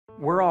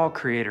We're all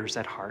creators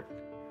at heart.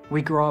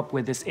 We grow up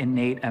with this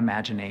innate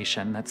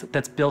imagination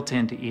that's built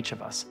into each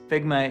of us.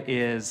 Figma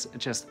is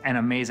just an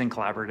amazing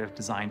collaborative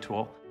design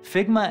tool.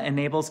 Figma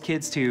enables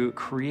kids to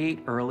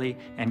create early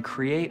and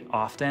create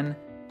often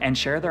and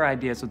share their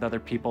ideas with other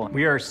people.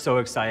 We are so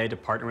excited to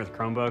partner with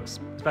Chromebooks,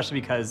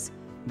 especially because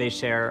they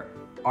share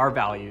our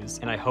values,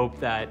 and I hope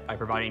that by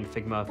providing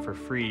Figma for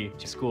free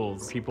to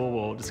schools, people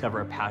will discover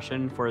a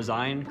passion for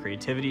design,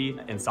 creativity,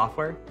 and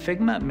software.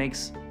 Figma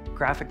makes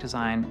graphic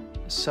design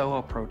so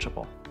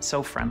approachable,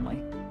 so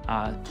friendly,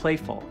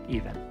 playful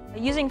even.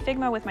 Using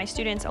Figma with my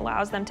students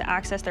allows them to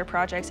access their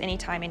projects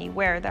anytime,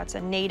 anywhere. That's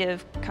a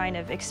native kind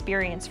of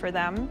experience for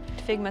them.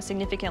 Figma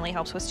significantly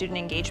helps with student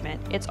engagement.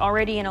 It's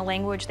already in a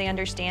language they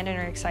understand and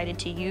are excited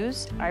to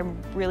use.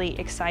 I'm really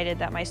excited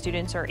that my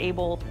students are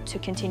able to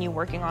continue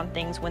working on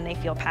things when they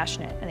feel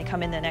passionate, and they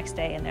come in the next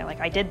day and they're like,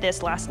 I did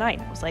this last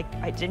night. I was like,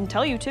 I didn't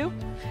tell you to.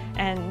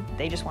 And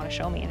they just want to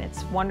show me, and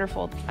it's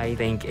wonderful. I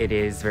think it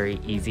is very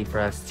easy for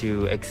us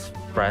to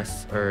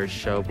express or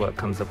show what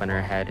comes up in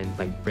our head and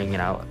like bring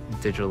it out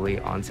digitally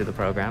onto the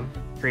program.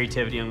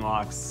 Creativity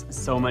unlocks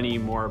so many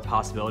more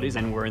possibilities,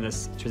 and we're in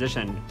this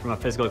transition from a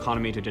physical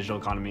economy to a digital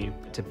economy.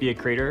 To be a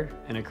creator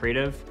and a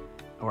creative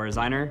or a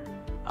designer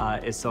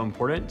is so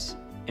important,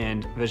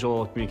 and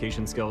visual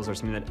communication skills are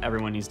something that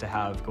everyone needs to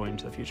have going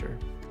into the future.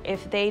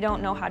 If they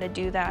don't know how to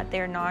do that,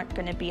 they're not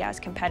going to be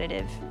as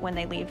competitive when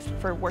they leave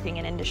for working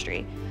in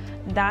industry.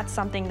 That's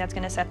something that's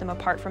going to set them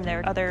apart from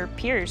their other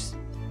peers.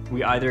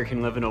 We either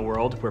can live in a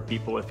world where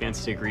people with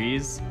fancy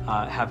degrees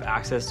have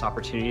access to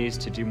opportunities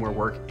to do more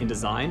work in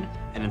design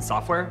and in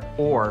software,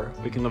 or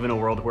we can live in a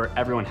world where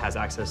everyone has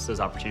access to those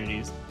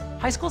opportunities.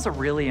 High school is a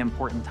really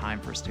important time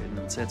for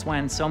students. It's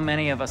when so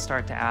many of us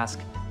start to ask,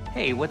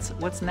 hey,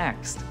 what's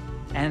next?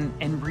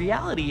 And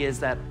reality is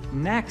that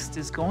next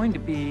is going to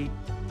be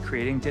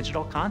creating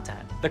digital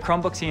content. The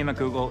Chromebooks team at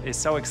Google is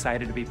so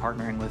excited to be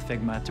partnering with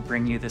Figma to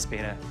bring you this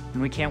beta,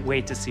 and we can't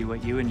wait to see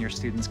what you and your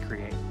students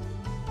create.